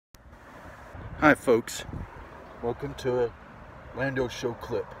Hi folks, welcome to a Lando Show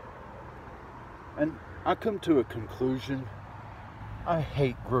clip. And I come to a conclusion. I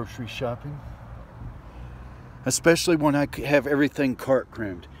hate grocery shopping. Especially when I have everything cart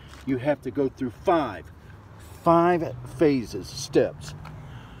crammed. You have to go through five phases, steps.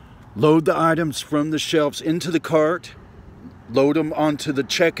 Load the items from the shelves into the cart, load them onto the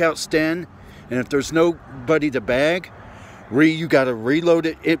checkout stand, and if there's nobody to bag, you got to reload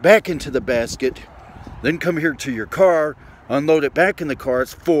it back into the basket, then come here to your car, unload it back in the car.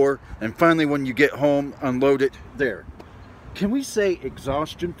 It's 4, and finally when you get home, unload it there. Can we say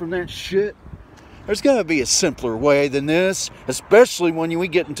exhaustion from that shit? There's got to be a simpler way than this, especially when we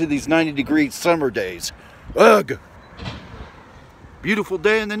get into these 90-degree summer days. Ugh! Beautiful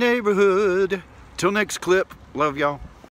day in the neighborhood. Till next clip. Love y'all.